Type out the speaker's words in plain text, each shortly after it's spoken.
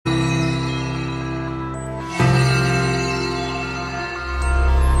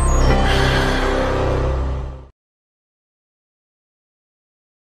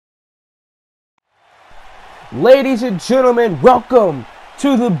Ladies and gentlemen, welcome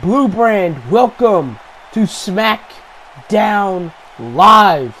to the Blue Brand. Welcome to SmackDown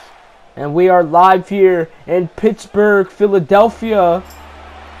Live. And we are live here in Pittsburgh, Philadelphia,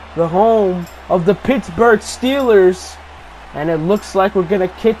 the home of the Pittsburgh Steelers. And it looks like we're going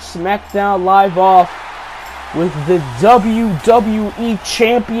to kick SmackDown Live off with the WWE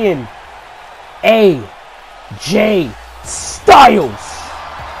Champion, AJ Styles.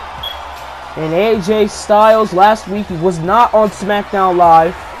 And AJ Styles last week was not on SmackDown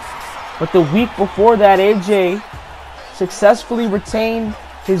Live, but the week before that, AJ successfully retained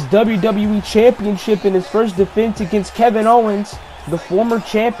his WWE Championship in his first defense against Kevin Owens, the former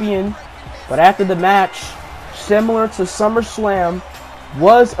champion. But after the match, similar to SummerSlam,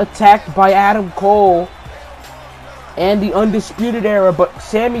 was attacked by Adam Cole and the Undisputed Era, but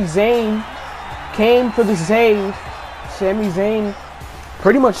Sami Zayn came for the save. Sami Zayn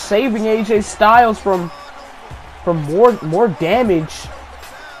pretty much saving AJ Styles from more damage.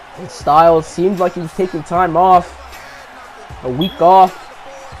 And Styles seems like he's taking time off, a week off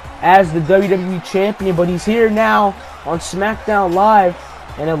as the WWE Champion, but he's here now on SmackDown Live,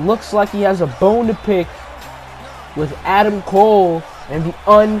 and it looks like he has a bone to pick with Adam Cole and the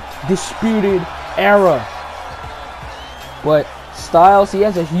Undisputed Era. But Styles, he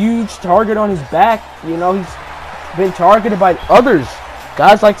has a huge target on his back. You know, he's been targeted by others.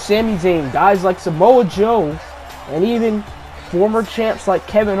 Guys like Sami Zayn, guys like Samoa Joe, and even former champs like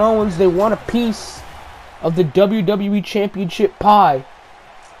Kevin Owens. They want a piece of the WWE Championship pie.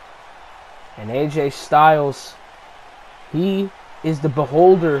 And AJ Styles, he is the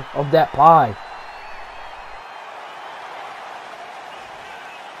beholder of that pie.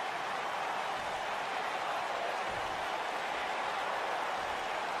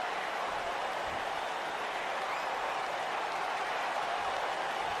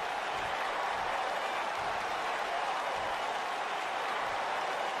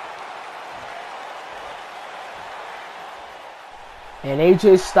 And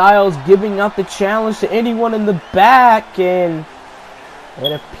AJ Styles giving out the challenge to anyone in the back, and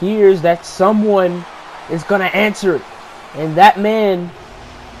it appears that someone is going to answer it. And that man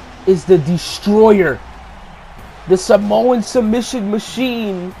is the Destroyer, the Samoan submission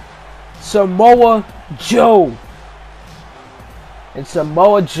machine, Samoa Joe. And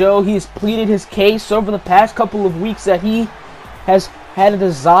Samoa Joe, he's pleaded his case over the past couple of weeks that he has had a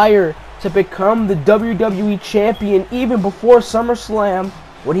desire to become the WWE Champion even before SummerSlam,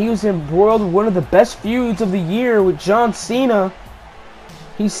 when he was embroiled in one of the best feuds of the year with John Cena.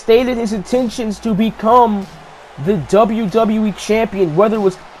 He stated his intentions to become the WWE Champion, whether it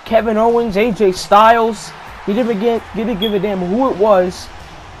was Kevin Owens, AJ Styles. He didn't give a damn who it was.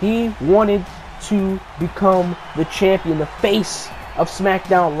 He wanted to become the champion, the face of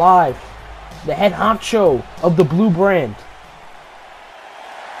SmackDown Live, the head honcho of the Blue Brand.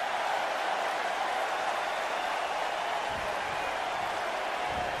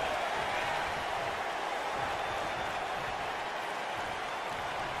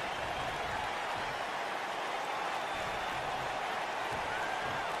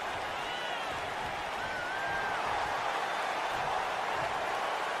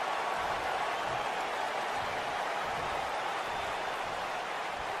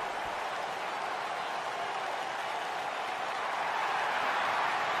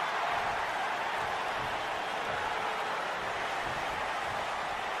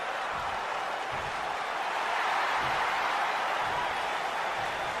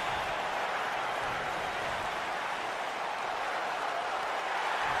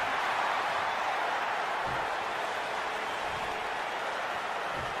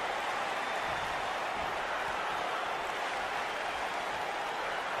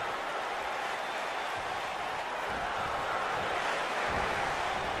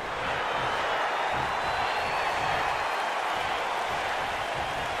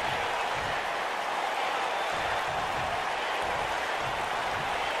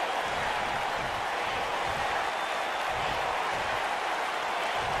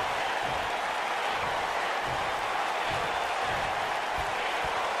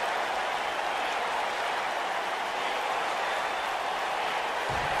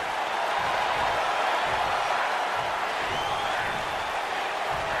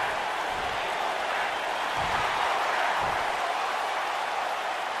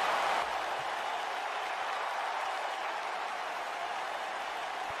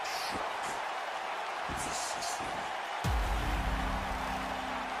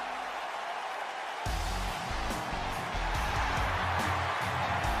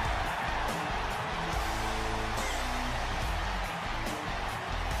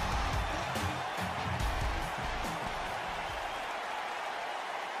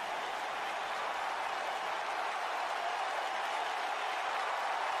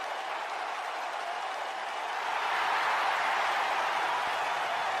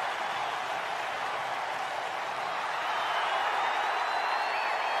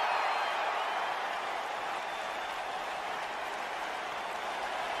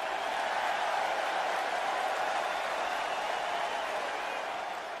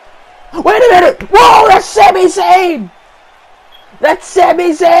 Wait a minute! Whoa, that's Sami Zayn! That's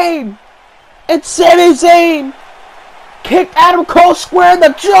Sami Zayn! It's Sami Zayn! Kicked Adam Cole square in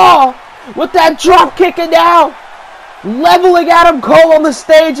the jaw! With that drop kick and now leveling Adam Cole on the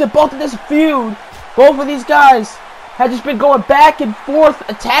stage at both of this feud. Both of these guys had just been going back and forth,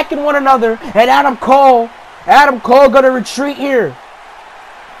 attacking one another, and Adam Cole gonna retreat here.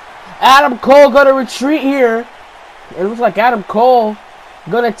 Adam Cole gonna retreat here. It looks like Adam Cole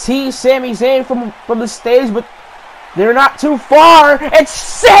gonna tease Sami Zayn from the stage, but they're not too far. It's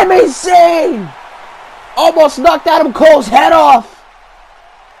Sami Zayn! Almost knocked Adam Cole's head off.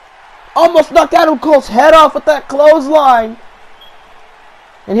 Almost knocked Adam Cole's head off with that clothesline.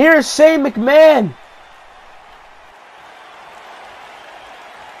 And here is Shane McMahon.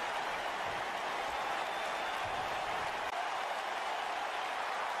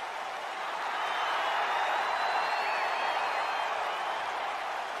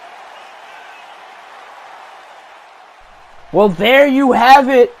 Well, there you have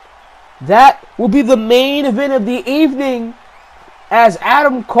it. That will be the main event of the evening as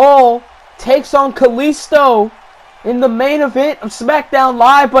Adam Cole takes on Kalisto in the main event of SmackDown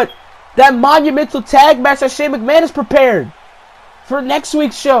Live. But that monumental tag match that Shane McMahon has prepared for next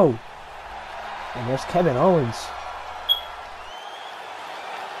week's show. And there's Kevin Owens.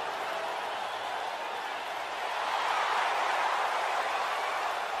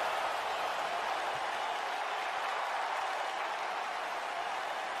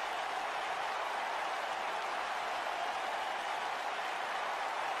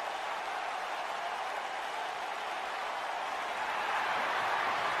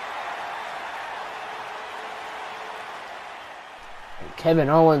 Kevin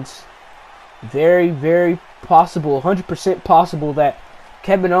Owens, very, very possible, 100% possible that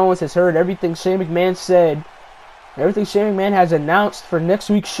Kevin Owens has heard everything Shane McMahon said, everything Shane McMahon has announced for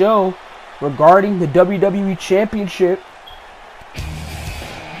next week's show regarding the WWE Championship.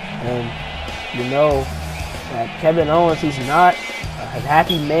 And you know that Kevin Owens, he's not a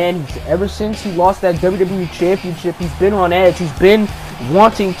happy man. Ever since he lost that WWE Championship, he's been on edge. He's been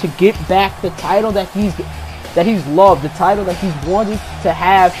wanting to get back the title that he's loved, the title that he's wanted to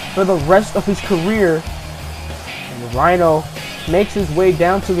have for the rest of his career. And Rhino makes his way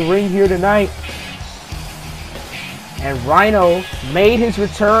down to the ring here tonight. And Rhino made his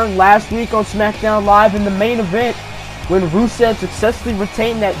return last week on SmackDown Live in the main event when Rusev successfully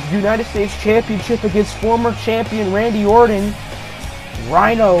retained that United States Championship against former champion Randy Orton.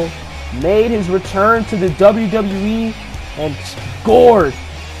 Rhino made his return to the WWE and scored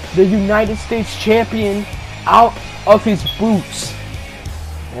the United States Champion out of his boots.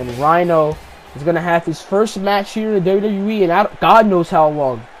 And Rhino is going to have his first match here in WWE in God knows how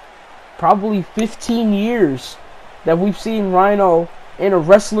long. Probably 15 years that we've seen Rhino in a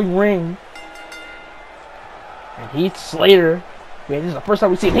wrestling ring. And Heath Slater, this is the first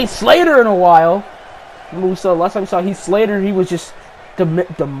time we've seen Heath Slater in a while. Last time we saw Heath Slater, he was just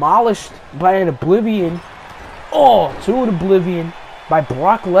demolished by an Oblivion. Oh, to an Oblivion by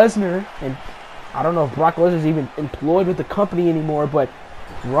Brock Lesnar. And I don't know if Brock Lesnar is even employed with the company anymore, but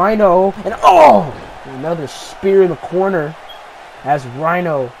Rhino, and another spear in the corner as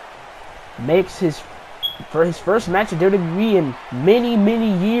Rhino makes his first match at WWE in many,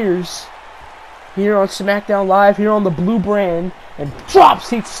 many years here on SmackDown Live, here on the Blue brand, and drops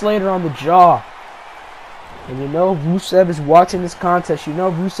Heath Slater on the jaw. And you know Rusev is watching this contest. You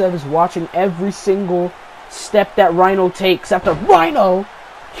know Rusev is watching every single step that Rhino takes after Rhino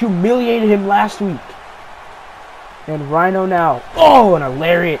humiliated him last week. And Rhino now, and a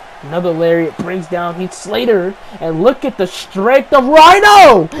lariat, another lariat brings down Heath Slater. And look at the strength of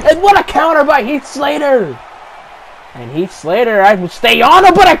Rhino! And what a counter by Heath Slater! And Heath Slater, I will stay on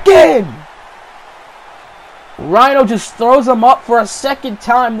him, but again! Rhino just throws him up for a second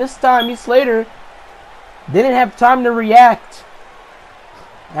time. This time Heath Slater didn't have time to react.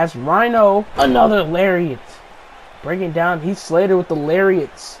 As Rhino, another lariat, bringing down Heath Slater with the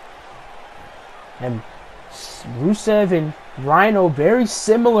lariats. And Rusev and Rhino very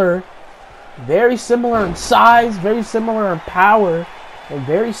similar in size, very similar in power, and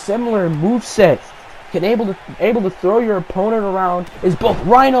very similar in moveset. Able to throw your opponent around is both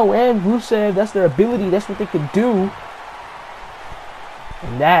Rhino and Rusev. That's their ability. That's what they can do.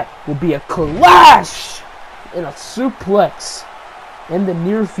 And that will be a clash and a suplex in the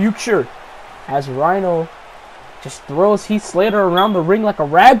near future as Rhino just throws Heath Slater around the ring like a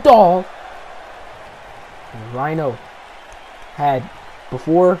rag doll. And Rhino had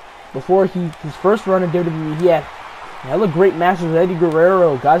before his first run in WWE, he had hella great matches with Eddie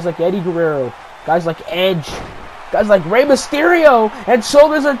Guerrero, guys like Eddie Guerrero, guys like Edge, Guys like Rey Mysterio and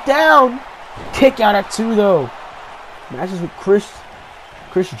shoulders are down. Kick out at 2 though. Matches with Chris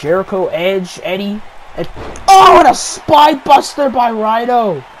Jericho, Edge, Eddie, and oh, and a spine buster by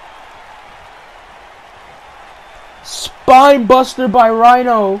Rhino. Spine buster by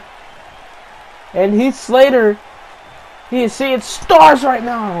Rhino. And Heath Slater, he is seeing stars right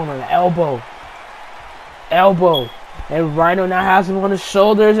now on an elbow. And Rhino now has him on his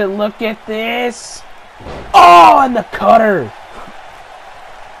shoulders, and look at this. Oh, and the cutter.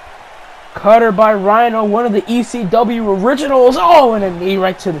 Cutter by Rhino, one of the ECW originals. Oh, and a knee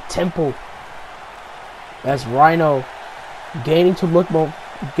right to the temple. As Rhino gaining to look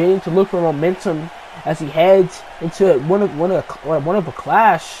for momentum as he heads into one of a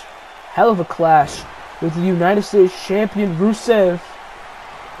clash, hell of a clash with the United States Champion Rusev.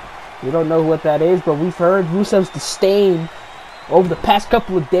 We don't know what that is, but we've heard Rusev's disdain over the past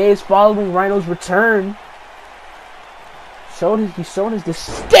couple of days following Rhino's return. He's shown his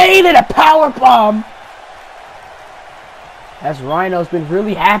disdain in a powerbomb. As Rhino's been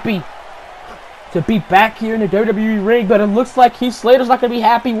really happy to be back here in the WWE ring, but it looks like Heath Slater's not going to be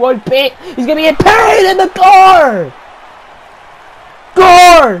happy one bit. He's going to be in pain in the gore!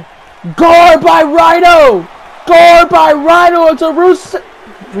 Gore! Gore by Rhino! Gore by Rhino into Rusev!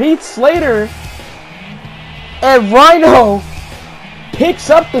 Heath Slater and Rhino picks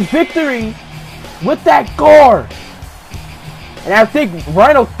up the victory with that gore. And I think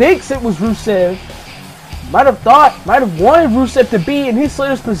Rhino thinks it was Rusev. Might have wanted Rusev to be in Heath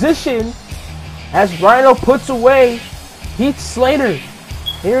Slater's position as Rhino puts away Heath Slater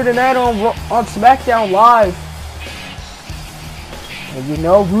here tonight on SmackDown Live. And you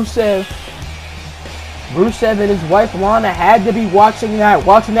know Rusev and his wife Lana had to be watching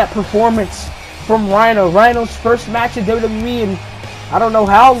that performance from Rhino. Rhino's first match in WWE in I don't know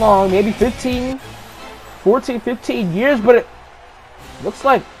how long, maybe 15 years, but it looks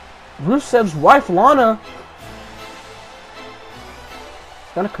like Rusev's wife Lana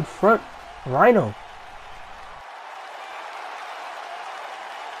is gonna confront Rhino.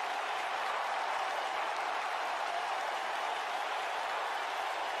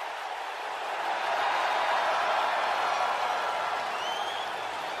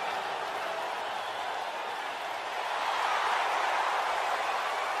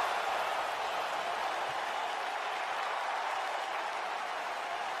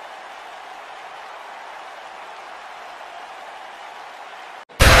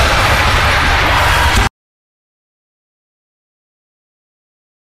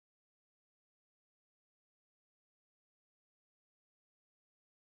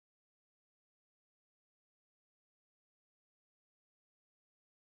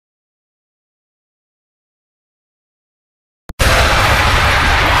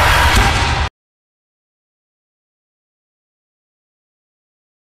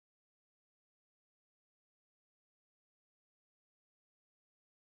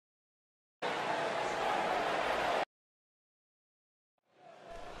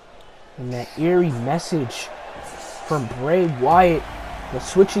 And that eerie message from Bray Wyatt. We're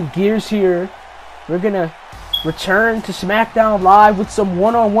switching gears here. We're gonna return to SmackDown Live with some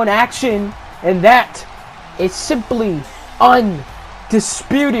one-on-one action, and that is simply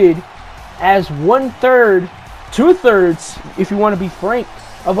Undisputed, as 1/3, 2/3, if you want to be frank,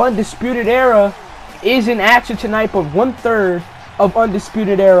 of Undisputed Era is in action tonight, but 1/3 of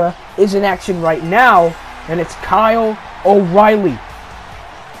Undisputed Era is in action right now, and it's Kyle O'Reilly.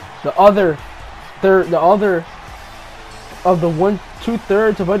 The other of the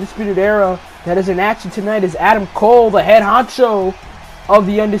 2/3 of Undisputed Era that is in action tonight is Adam Cole, the head honcho of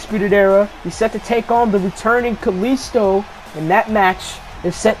the Undisputed Era. He's set to take on the returning Kalisto, and that match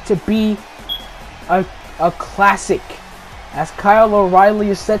is set to be a classic, as Kyle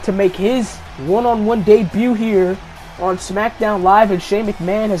O'Reilly is set to make his one-on-one debut here on SmackDown Live, and Shane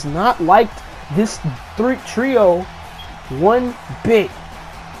McMahon has not liked this trio one bit.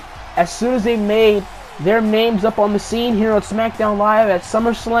 As soon as they made their names up on the scene here on SmackDown Live at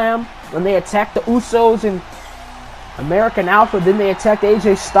SummerSlam, when they attacked the Usos and American Alpha, then they attacked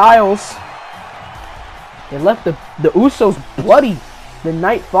AJ Styles. They left the Usos bloody the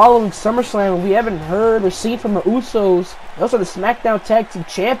night following SummerSlam, and we haven't heard or seen from the Usos. Those are the SmackDown Tag Team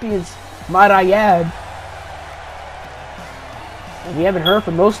Champions, might I add. And we haven't heard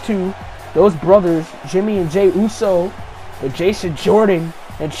from those brothers, Jimmy and Jay Uso, and Jason Jordan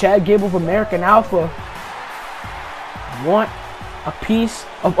and Chad Gable of American Alpha, want a piece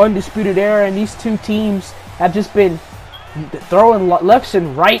of Undisputed Era, and these two teams have just been throwing lefts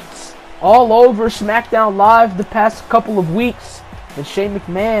and rights all over SmackDown Live the past couple of weeks, and Shane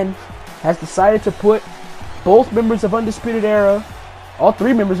McMahon has decided to put both members of Undisputed Era, all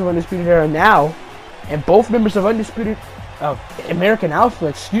three members of Undisputed Era now, and both members of American Alpha,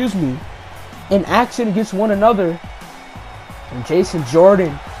 excuse me, in action against one another. And Jason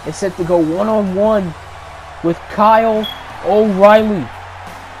Jordan is set to go one-on-one with Kyle O'Reilly.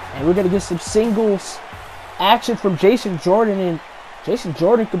 And we're going to get some singles action from Jason Jordan. And Jason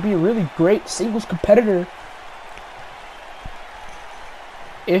Jordan could be a really great singles competitor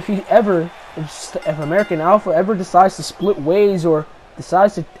if American Alpha ever decides to split ways or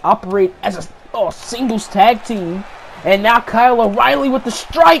decides to operate as a singles tag team. And now Kyle O'Reilly with the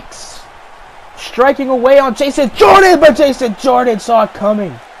strikes. Striking away on Jason Jordan, but Jason Jordan saw it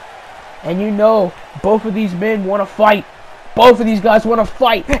coming. And you know, both of these men want to fight. Both of these guys want to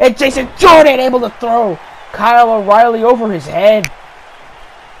fight. And Jason Jordan able to throw Kyle O'Reilly over his head.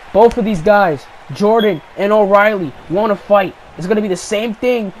 Both of these guys, Jordan and O'Reilly, want to fight. It's going to be the same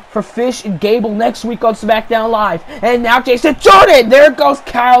thing for Fish and Gable next week on SmackDown Live. And now Jason Jordan. There goes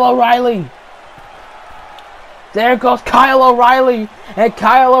Kyle O'Reilly. There goes Kyle O'Reilly. And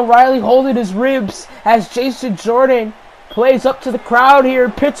Kyle O'Reilly holding his ribs as Jason Jordan plays up to the crowd here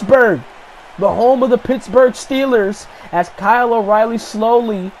in Pittsburgh, the home of the Pittsburgh Steelers, as Kyle O'Reilly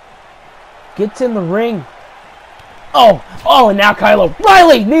slowly gets in the ring. Oh, and now Kyle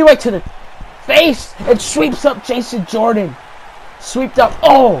O'Reilly, knee right to the face, and sweeps up Jason Jordan. Sweeped up,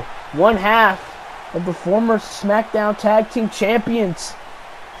 one half of the former SmackDown Tag Team Champions.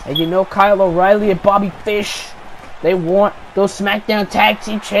 And you know Kyle O'Reilly and Bobby Fish, they want those SmackDown Tag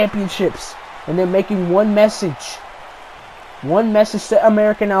Team Championships. And they're making one message. One message to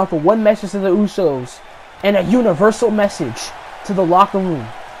American Alpha, one message to the Usos, and a universal message to the locker room.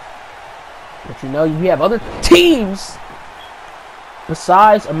 But you know, we have other teams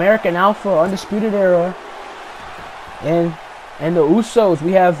besides American Alpha, Undisputed Era, and the Usos.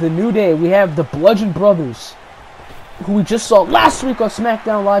 We have the New Day, we have the Bludgeon Brothers, who we just saw last week on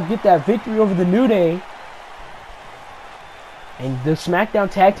SmackDown Live get that victory over the New Day. And the SmackDown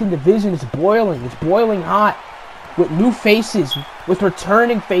Tag Team division is boiling. It's boiling hot with new faces, with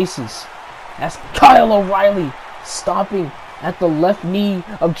returning faces. That's Kyle O'Reilly stomping at the left knee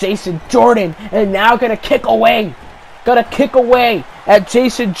of Jason Jordan. And now gonna kick away. Gonna kick away at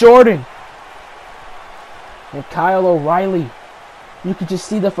Jason Jordan. And Kyle O'Reilly, you can just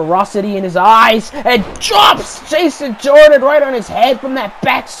see the ferocity in his eyes, and drops Jason Jordan right on his head from that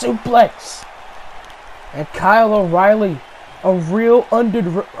back suplex. And Kyle O'Reilly, a real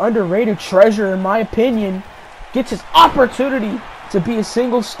underrated treasure in my opinion, gets his opportunity to be a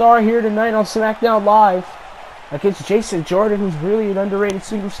single star here tonight on SmackDown Live against Jason Jordan, who's really an underrated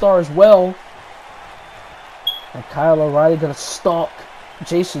single star as well. And Kyle O'Reilly gonna stalk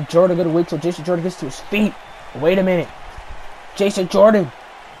Jason Jordan, gonna wait till Jason Jordan gets to his feet. Wait a minute. Jason Jordan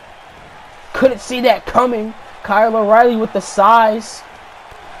couldn't see that coming. Kyle O'Reilly with the size.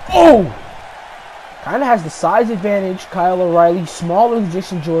 Kind of has the size advantage. Kyle O'Reilly, smaller than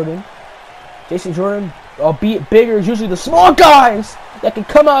Jason Jordan. Jason Jordan, albeit bigger, is usually the small guys that can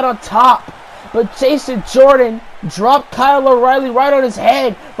come out on top. But Jason Jordan dropped Kyle O'Reilly right on his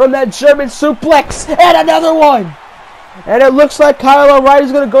head from that German suplex. And another one. And it looks like Kyle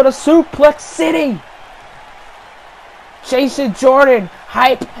O'Reilly's going to go to Suplex City. Jason Jordan,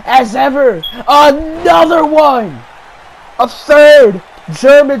 hype as ever. Another one. A third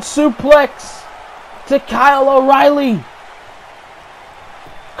German suplex to Kyle O'Reilly.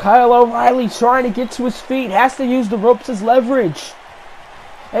 Kyle O'Reilly trying to get to his feet, has to use the ropes as leverage.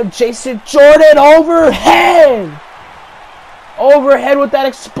 And Jason Jordan overhead. Overhead with that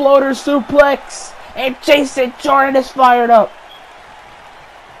exploder suplex. And Jason Jordan is fired up.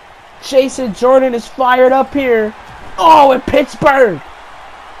 Jason Jordan is fired up here. In Pittsburgh.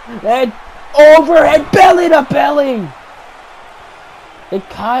 And overhead belly to belly. And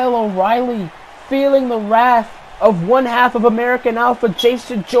Kyle O'Reilly feeling the wrath of one half of American Alpha,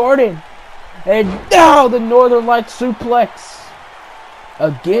 Jason Jordan. And now the Northern Lights suplex.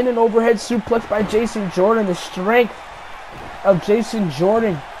 Again, an overhead suplex by Jason Jordan. The strength of Jason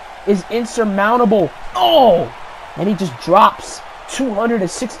Jordan is insurmountable. And he just drops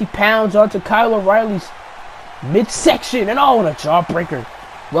 260 pounds onto Kyle O'Reilly's midsection. And and a jawbreaker.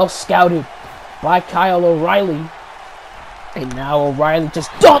 Well scouted by Kyle O'Reilly. And now O'Reilly just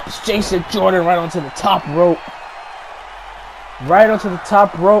dumps Jason Jordan right onto the top rope. Right onto the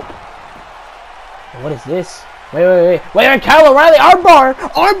top rope. What is this? Wait, Kyle O'Reilly,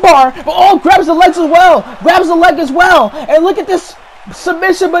 armbar, grabs the legs grabs the leg as well, and look at this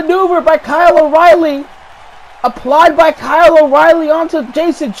submission maneuver by Kyle O'Reilly, applied by Kyle O'Reilly onto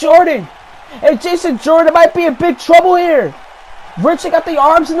Jason Jordan, and Jason Jordan might be in big trouble here. Richie got the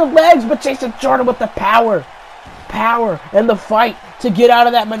arms and the legs, but Jason Jordan with the power and the fight to get out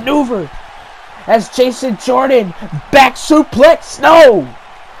of that maneuver. As Jason Jordan back suplex, no!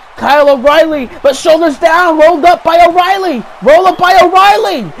 Kyle O'Reilly, but shoulders down, rolled up by O'Reilly. Roll up by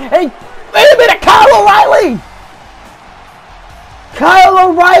O'Reilly. And wait a minute, Kyle O'Reilly! Kyle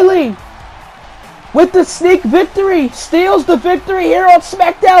O'Reilly with the sneak victory, steals the victory here on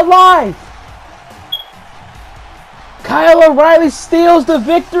SmackDown Live. Kyle O'Reilly steals the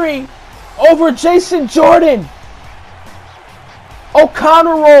victory over Jason Jordan.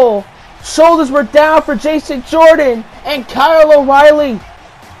 O'Connor roll. Shoulders were down for Jason Jordan, and Kyle O'Reilly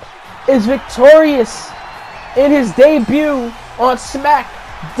is victorious in his debut on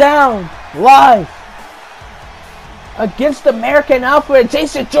SmackDown Live against American Alpha, and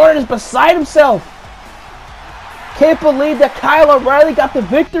Jason Jordan is beside himself. Can't believe that Kyle O'Reilly got the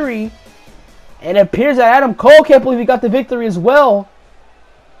victory, and it appears that Adam Cole can't believe he got the victory as well.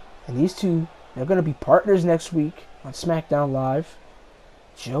 And these two, they're going to be partners next week on SmackDown Live.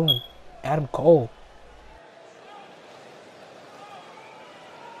 Joe and Adam Cole.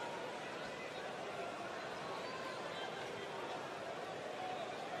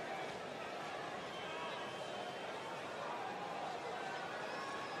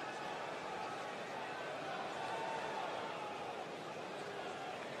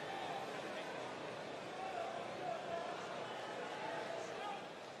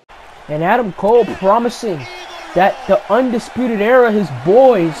 And Adam Cole promising that the Undisputed Era, his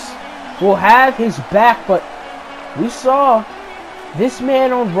boys, will have his back. But we saw this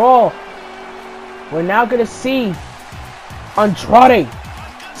man on Raw. We're now going to see Andrade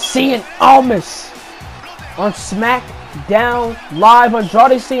Cien Almas on SmackDown Live.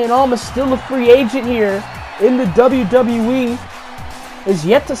 Andrade Cien Almas, still a free agent here in the WWE, is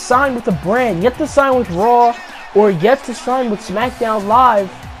yet to sign with the brand, yet to sign with Raw, or yet to sign with SmackDown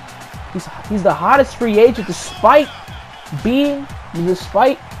Live. He's the hottest free agent despite the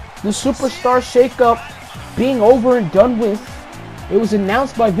Superstar shakeup being over and done with. It was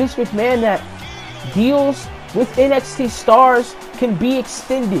announced by Vince McMahon that deals with NXT stars can be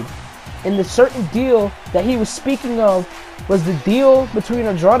extended. And the certain deal that he was speaking of was the deal between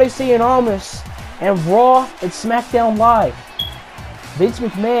Andrade Cien Almas and Raw and SmackDown Live. Vince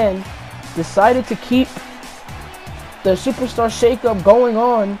McMahon decided to keep the Superstar shakeup going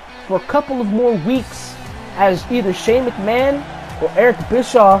on for a couple of more weeks, as either Shane McMahon or Eric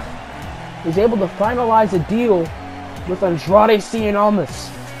Bischoff is able to finalize a deal with Andrade Cien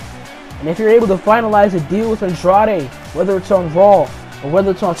Almas. And if you're able to finalize a deal with Andrade, whether it's on Raw or whether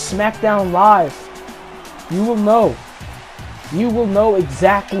it's on SmackDown Live, you will know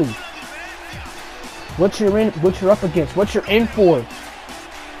exactly what you're up against, what you're in for.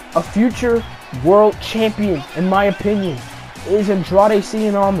 A future world champion, in my opinion, is Andrade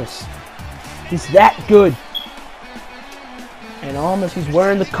Cien Almas. He's that good. And Almas, he's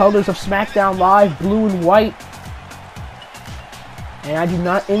wearing the colors of SmackDown Live, blue and white. And I do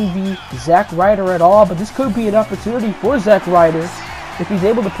not envy Zack Ryder at all, but this could be an opportunity for Zack Ryder if he's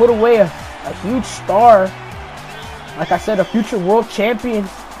able to put away a huge star, like I said, a future world champion,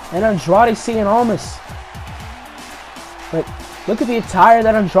 and Andrade Cien Almas. But look at the attire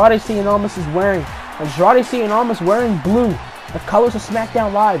that Andrade Cien Almas is wearing. Andrade Cien Almas wearing blue, the colors of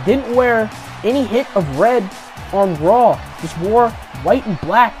SmackDown Live. Didn't wear any hint of red on Raw. Just wore white and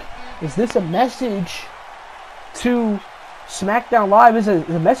black. Is this a message to SmackDown Live? Is it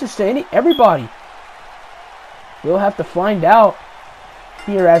a message to everybody? We'll have to find out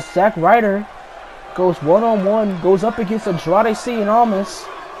here as Zack Ryder goes one-on-one, goes up against Andrade Cien Almas.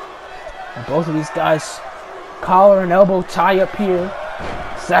 And both of these guys collar and elbow tie up here.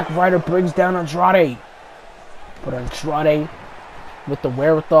 Zack Ryder brings down Andrade. But Andrade with the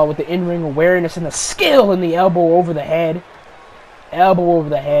wherewithal, with the in-ring awareness and the skill in the elbow over the head. Elbow over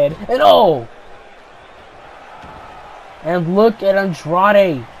the head. And oh! And look at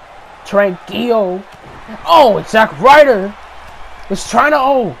Andrade. Tranquillo. Oh, and Zack Ryder is trying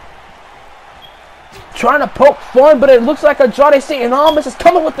to poke fun, but it looks like Andrade Cien Almas is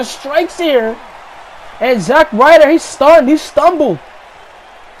coming with the strikes here. And Zack Ryder, he's stunned. He stumbled.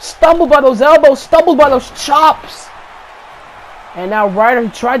 Stumbled by those elbows. Stumbled by those chops. And now Ryder, he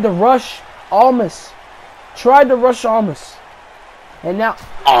tried to rush Almas. And now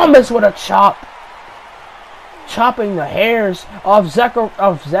Almas with a chop. Chopping the hairs off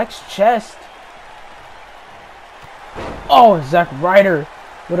Zack's chest. Oh, and Zack Ryder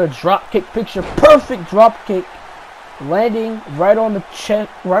with a drop kick picture. Perfect drop kick. Landing right on the chin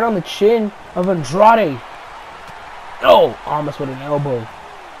of Andrade. Oh, Almas with an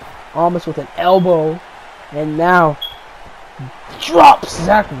elbow. And now drops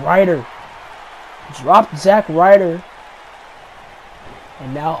Zack Ryder. Dropped Zack Ryder.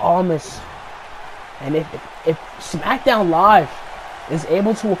 And now Almas. And if SmackDown Live is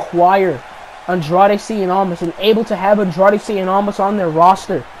able to acquire Andrade Cien Almas and able to have Andrade Cien Almas on their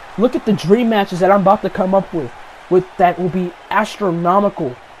roster, look at the dream matches that I'm about to come up with that will be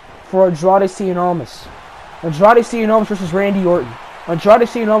astronomical for Andrade Cien Almas. Andrade Cien Almas versus Randy Orton. Andrade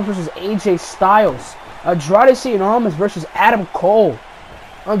Cien Almas versus AJ Styles. Andrade Cien Almas versus Adam Cole.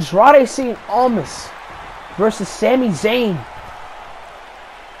 Andrade Cien Almas versus Sami Zayn.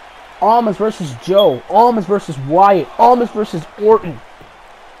 Almas versus Joe. Almas versus Wyatt. Almas versus Orton.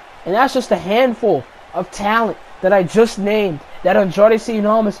 And that's just a handful of talent that I just named that Andrade Cien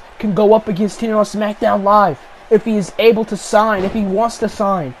Almas can go up against here on SmackDown Live if he is able to sign, if he wants to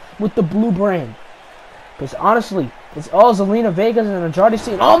sign with the blue brand. Because honestly, it's all Zelina Vega and Andrade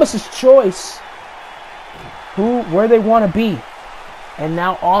Cien Almas' choice where they want to be. And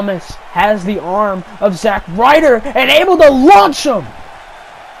now Almas has the arm of Zack Ryder and able to launch him.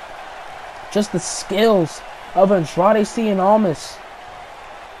 Just the skills of Andrade Cien Almas.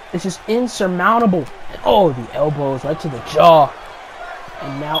 It's just insurmountable. And oh, the elbows right to the jaw.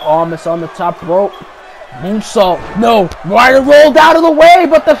 And now Almas on the top rope. Moonsault. No. Ryder rolled out of the way,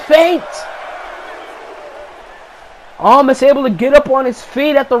 but the feint. Almas able to get up on his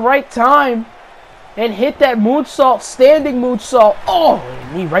feet at the right time and hit that moonsault, standing moonsault. Oh,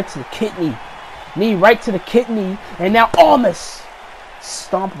 knee right to the kidney. Knee right to the kidney. And now Almas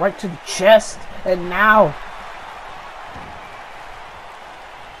stomp right to the chest. And now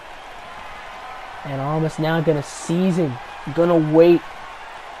Almas now gonna season. Gonna wait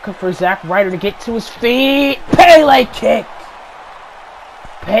for Zack Ryder to get to his feet. Pele kick.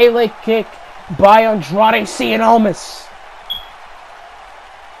 Pele kick by Andrade Cien Almas.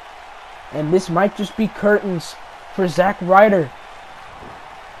 And this might just be curtains for Zack Ryder.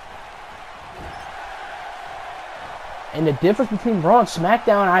 And the difference between Raw and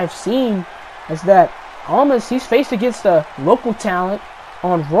SmackDown I have seen is that Almas, he's faced against a local talent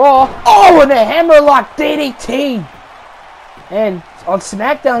on Raw. Oh, and a hammerlock DDT. And on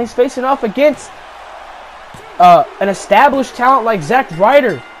SmackDown, he's facing off against an established talent like Zack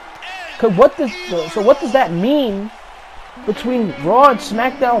Ryder. So what does that mean between Raw and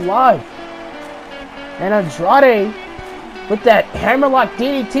SmackDown Live? And Andrade with that hammerlock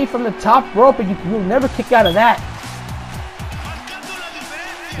DDT from the top rope, and you'll never kick out of that.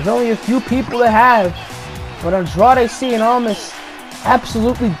 There's only a few people that have, but Andrade Cien Almas,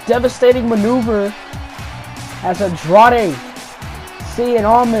 absolutely devastating maneuver as Andrade Cien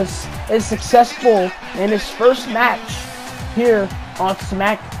Almas is successful in his first match here on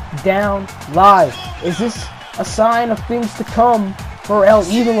SmackDown Live. Is this a sign of things to come for El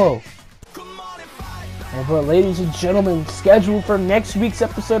Idolo? And but ladies and gentlemen, scheduled for next week's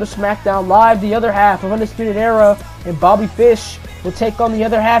episode of SmackDown Live, the other half of Undisputed Era and Bobby Fish will take on the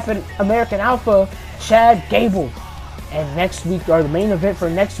other half in American Alpha, Chad Gable. And next week, or the main event for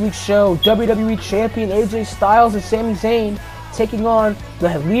next week's show, WWE Champion AJ Styles and Sami Zayn taking on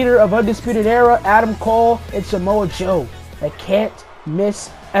the leader of Undisputed Era, Adam Cole and Samoa Joe. A can't miss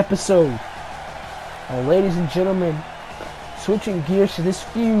episode. And ladies and gentlemen, switching gears to this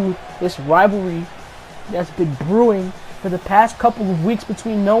feud, this rivalry that's been brewing for the past couple of weeks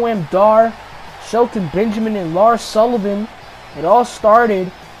between Noam Dar, Shelton Benjamin, and Lars Sullivan. It all started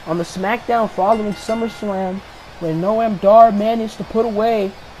on the SmackDown following SummerSlam when Noam Dar managed to put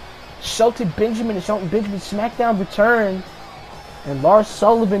away Shelton Benjamin and Shelton Benjamin's SmackDown return. And Lars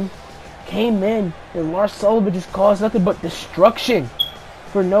Sullivan came in, and Lars Sullivan just caused nothing but destruction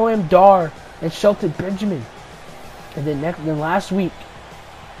for Noam Dar and Shelton Benjamin. And then last week,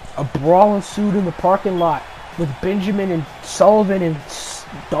 a brawl ensued in the parking lot with Benjamin and Sullivan and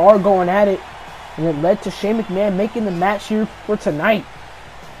Dar going at it. And it led to Shane McMahon making the match here for tonight.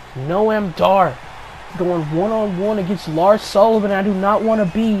 Noam Dar going one-on-one against Lars Sullivan. I do not want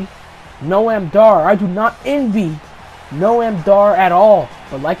to be Noam Dar. I do not envy Noam Dar at all.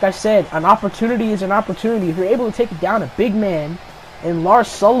 But like I said, an opportunity is an opportunity. If you're able to take down a big man and Lars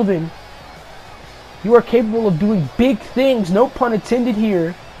Sullivan, you are capable of doing big things, no pun intended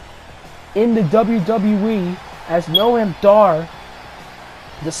here, in the WWE, as Noam Dar,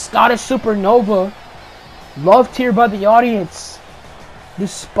 the Scottish Supernova, loved here by the audience,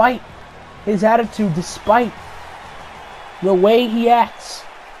 despite his attitude, despite the way he acts.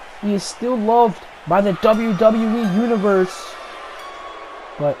 He is still loved by the WWE Universe.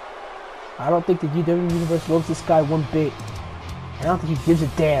 But I don't think the WWE Universe loves this guy one bit. I don't think he gives a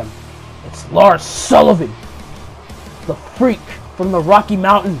damn. It's Lars Sullivan, the freak from the Rocky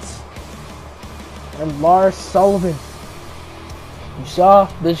Mountains. And Lars Sullivan You saw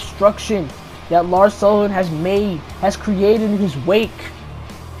the destruction that Lars Sullivan has created in his wake.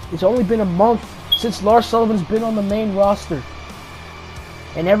 It's only been a month since Lars Sullivan's been on the main roster.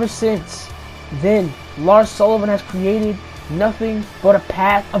 And ever since then, Lars Sullivan has created nothing but a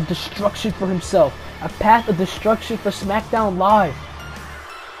path of destruction for himself. A path of destruction for SmackDown Live.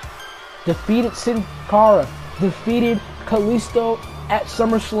 Defeated Sin Cara. Defeated Kalisto at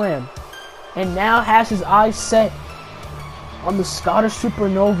SummerSlam. And now has his eyes set on the Scottish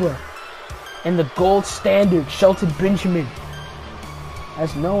Supernova and the gold standard Shelton Benjamin,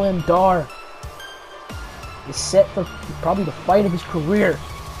 as Noam Dar is set for probably the fight of his career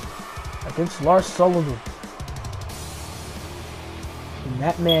against Lars Sullivan. And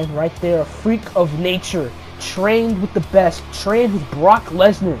that man right there, a freak of nature, trained with the best, trained with Brock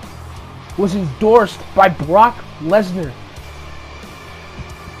Lesnar, was endorsed by Brock Lesnar.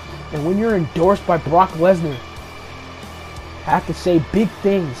 And when you're endorsed by Brock Lesnar, I have to say big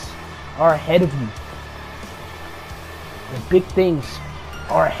things are ahead of you. And big things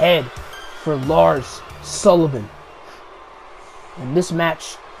are ahead for Lars Sullivan. And this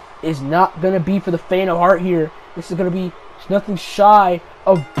match is not going to be for the faint of heart here. This is going to be nothing shy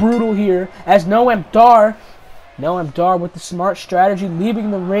of brutal here, as Noam Dar with the smart strategy,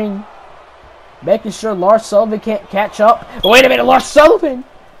 leaving the ring, making sure Lars Sullivan can't catch up. But wait a minute, Lars Sullivan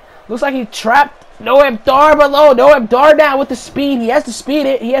looks like he trapped Noam Dar below. Noam Dar now with the speed. He has the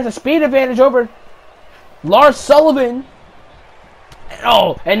speed. He has a speed advantage over Lars Sullivan.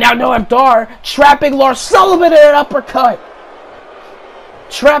 Oh, and now Noam Dar trapping Lars Sullivan in an uppercut.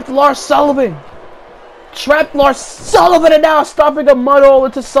 Trapped Lars Sullivan. Trapped Lars Sullivan, and now stomping a mud hole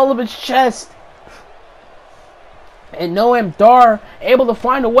into Sullivan's chest. And Noam Dar able to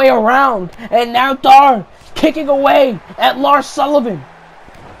find a way around. And now Dar kicking away at Lars Sullivan.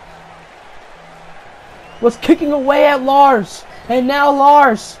 Was kicking away at Lars. And now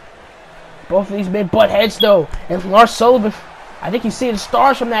Lars. Both of these men butt heads though. And Lars Sullivan, I think he's seeing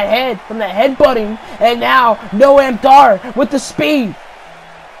stars from that headbutting. And now Noam Dar with the speed.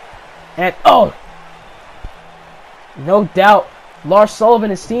 And oh, no doubt Lars Sullivan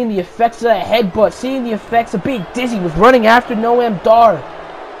is seeing the effects of that headbutt, seeing the effects of being dizzy, was running after Noam Dar.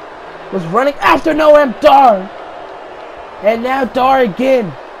 Was running after Noam Dar. And now Dar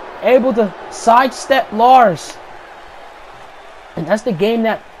again, able to sidestep Lars. And that's the game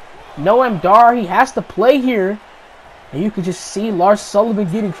that Noam Dar, he has to play here. And you can just see Lars Sullivan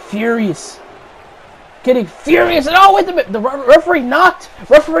getting furious. Getting furious. And oh, wait a minute. The referee knocked.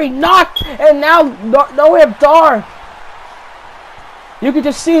 Referee knocked. And now Noam Dar. You can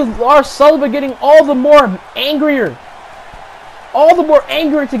just see Lars Sullivan getting all the more angrier. All the more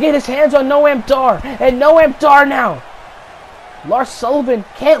angrier to get his hands on Noam Dar. And Noam Dar now. Lars Sullivan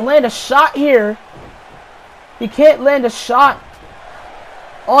can't land a shot here. He can't land a shot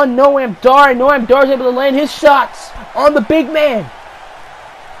on Noam Dar. And Noam Dar is able to land his shots on the big man.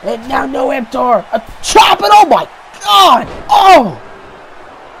 And now Noam Dar, a chop, and oh my God! Oh!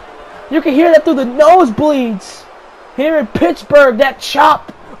 You can hear that through the nosebleeds. Here in Pittsburgh, that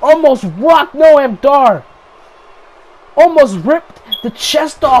chop almost rocked Noam Dar. Almost ripped the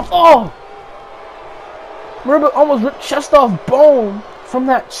chest off. Oh! Almost ripped chest off bone from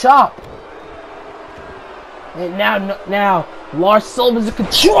that chop. And now Lars Sullivan's in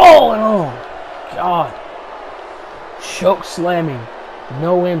control. And oh God. Choke slamming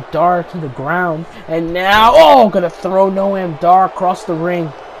Noam Dar to the ground. And now, oh, gonna throw Noam Dar across the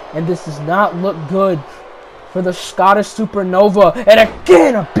ring. And this does not look good for the Scottish Supernova. And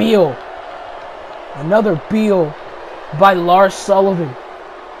again, a Beal. Another Beal by Lars Sullivan.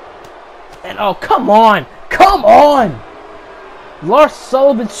 And oh, come on. Come on. Lars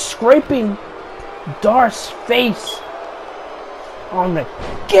Sullivan scraping Dar's face. On the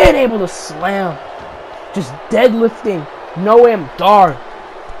again able to slam. Just deadlifting Noam Dar.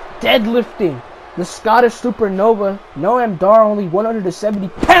 Deadlifting the Scottish Supernova. Noam Dar only 170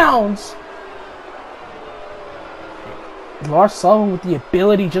 pounds. Lars Sullivan with the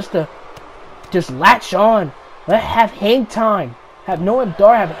ability just to latch on. Have hang time. Have Noam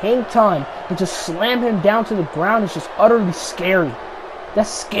Dar have hang time and just slam him down to the ground is just utterly scary. That's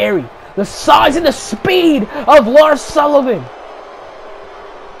scary. The size and the speed of Lars Sullivan.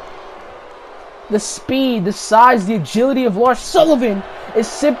 The speed, the size, the agility of Lars Sullivan is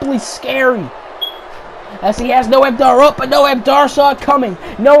simply scary. As he has Noam Dar up, but Noam Dar saw it coming.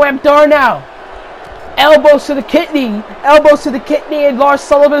 Noam Dar now. Elbows to the kidney. Elbows to the kidney, and Lars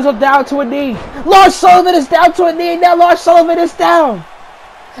Sullivan is down to a knee. Lars Sullivan is down to a knee, and now Lars Sullivan is down.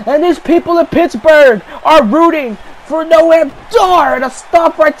 And these people in Pittsburgh are rooting for Noam Dar, and a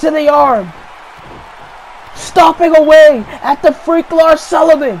stop right to the arm. stomping away at the freak Lars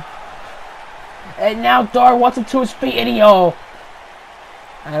Sullivan. And now Dar wants him to his feet, and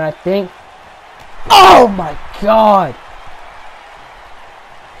and I think, oh my God.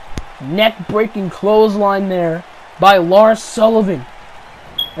 Neck-breaking clothesline there by Lars Sullivan.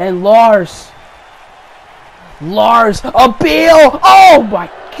 And Lars, a Beal, oh my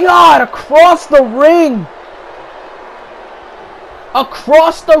God, across the ring.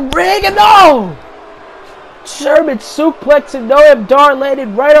 Across the ring, and no! German suplex, and Noam Dar landed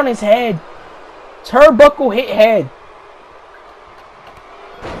right on his head. Turnbuckle hit head.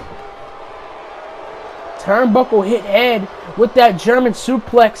 Turnbuckle hit head with that German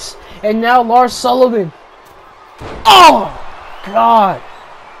suplex. And now Lars Sullivan. Oh God.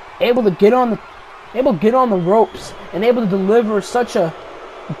 Able to get on the ropes and able to deliver such a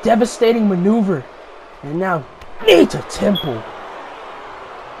devastating maneuver. And now knee to temple.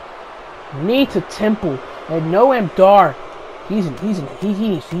 Knee to temple. And Noam Dar, he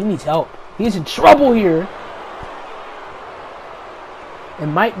needs help. He's in trouble here.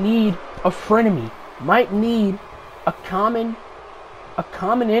 And might need a frenemy. Might need a common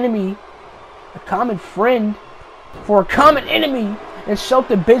enemy, a common friend for a common enemy, and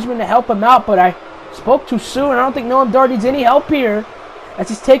Shelton Benjamin to help him out. But I spoke too soon. I don't think Noam Dar needs any help here as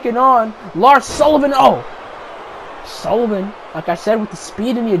he's taking on Lars Sullivan. Oh, Sullivan, like I said, with the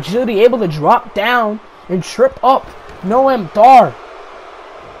speed and the agility, able to drop down and trip up Noam Dar.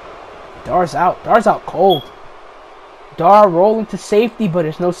 Dar's out. Dar's out cold. Dar rolling to safety, but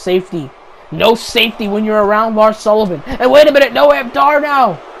there's no safety. No safety when you're around Lars Sullivan. And wait a minute, Noam Dar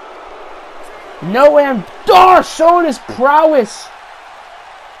now. Noam Dar showing his prowess.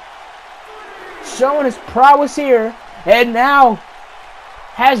 Showing his prowess here. And now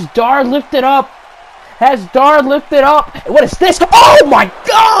has Dar lifted up. Has Dar lifted up. What is this? Oh my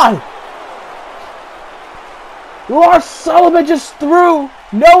God! Lars Sullivan just threw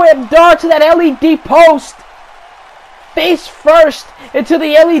Noam Dar to that LED post. Face first into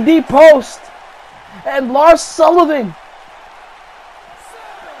the LED post. And Lars Sullivan.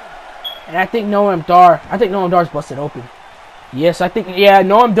 And I think Noam Dar's busted open. Yes,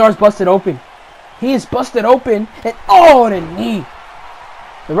 Noam Dar's busted open. He is busted open. And oh, the knee.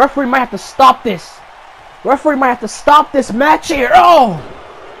 The referee might have to stop this. The referee might have to stop this match here. Oh!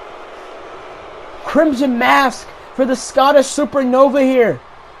 Crimson mask for the Scottish Supernova here.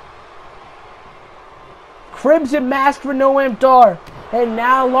 Crimson mask for Noam Dar. And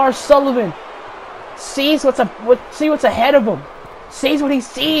now Lars Sullivan sees what's ahead of him. Sees what he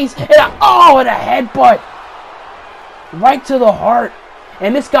sees. And a headbutt. Right to the heart.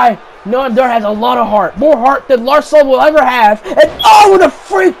 And this guy, Noam Dar, has a lot of heart. More heart than Lars Sullivan will ever have. And oh, what a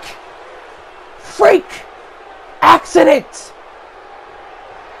freak accident.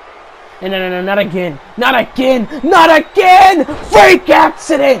 And no, not again. Not again. Not again. Freak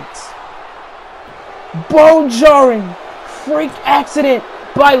accident. Bone-jarring freak accident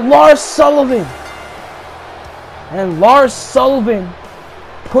by Lars Sullivan. And Lars Sullivan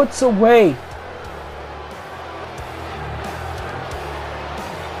puts away